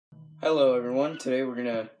Hello everyone, today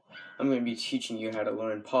I'm gonna be teaching you how to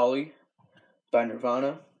learn Polly by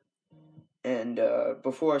Nirvana. And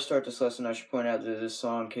before I start this lesson, I should point out that this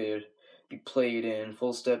song could be played in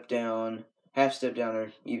full step down, half step down,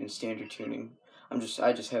 or even standard tuning. I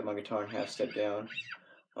just have my guitar in half step down.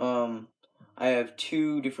 I have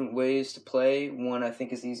two different ways to play. One I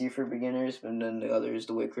think is easier for beginners, but then the other is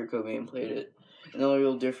the way Kurt Cobain played it. And the only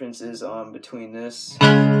real difference is between this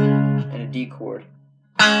and a D chord.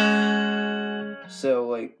 So,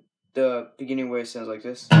 like, the beginning way sounds like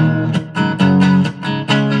this. And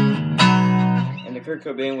the Kurt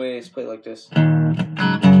Cobain way is played like this.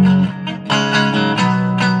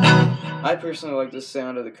 I personally like the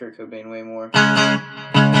sound of the Kurt Cobain way more,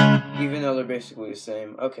 even though they're basically the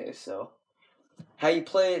same. Okay, so how you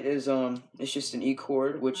play it is, it's just an E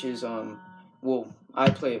chord, which is, well, I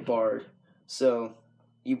play it barred. So,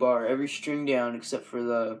 you bar every string down except for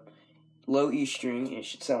the low E string, and it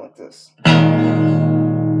should sound like this.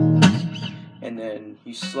 And then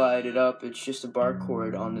you slide it up. It's just a bar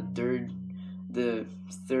chord on the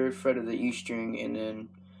third fret of the E string, and then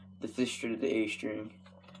the fifth fret of the A string.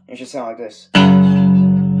 And it should sound like this.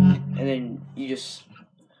 And then you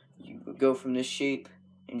go from this shape,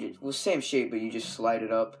 and same shape, but you just slide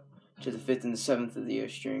it up to the fifth and the seventh of the A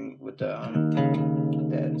string with the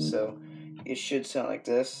that. So it should sound like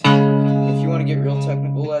this. If you want to get real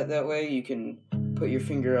technical that way, you can put your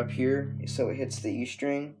finger up here so it hits the E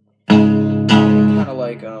string. Kind of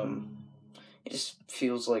like, it just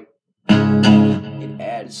feels like it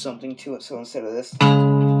adds something to it, so instead of this.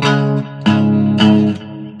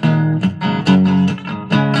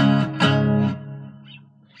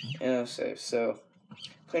 So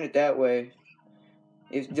playing it that way,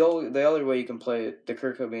 the other way you can play it, the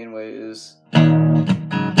Kurt Cobain way, is,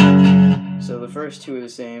 so the first two are the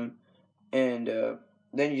same, and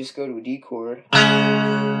then you just go to a D chord,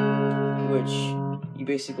 which you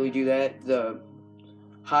basically do that, the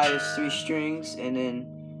highest three strings, and then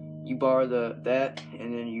you bar that,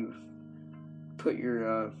 and then you put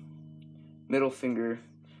your middle finger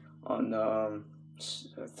on the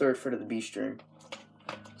third fret of the B string.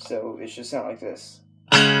 So it should sound like this.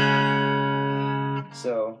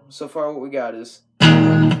 So far what we got is,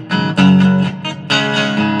 and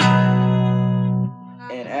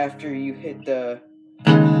after you hit the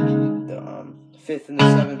fifth and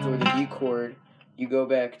the seventh or the D chord, you go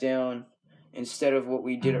back down. Instead of what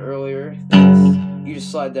we did earlier, you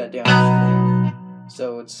just slide that down.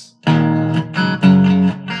 So it's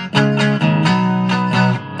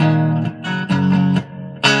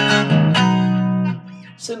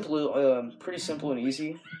simple, pretty simple and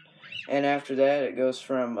easy. And after that, it goes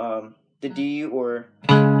from the D or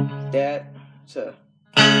that to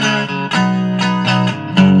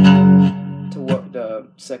what the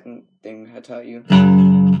second thing I taught you,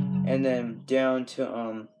 and then down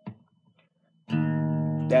to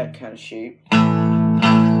that kind of shape.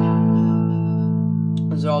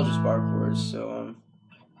 These are all just bar chords, so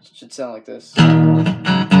it should sound like this.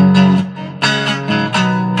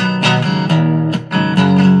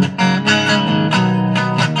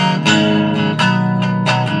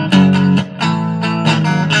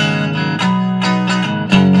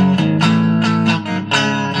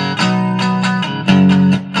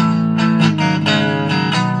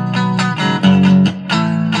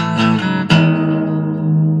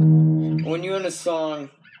 When you're in a song,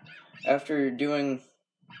 after doing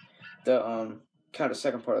the kind of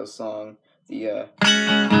second part of the song, the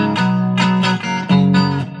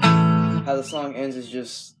how the song ends is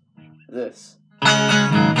just this,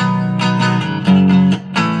 and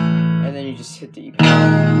then you just hit the E.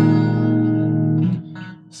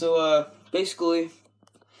 So basically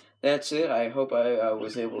that's it. I hope I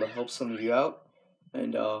was able to help some of you out,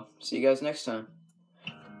 and see you guys next time.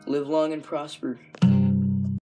 Live long and prosper.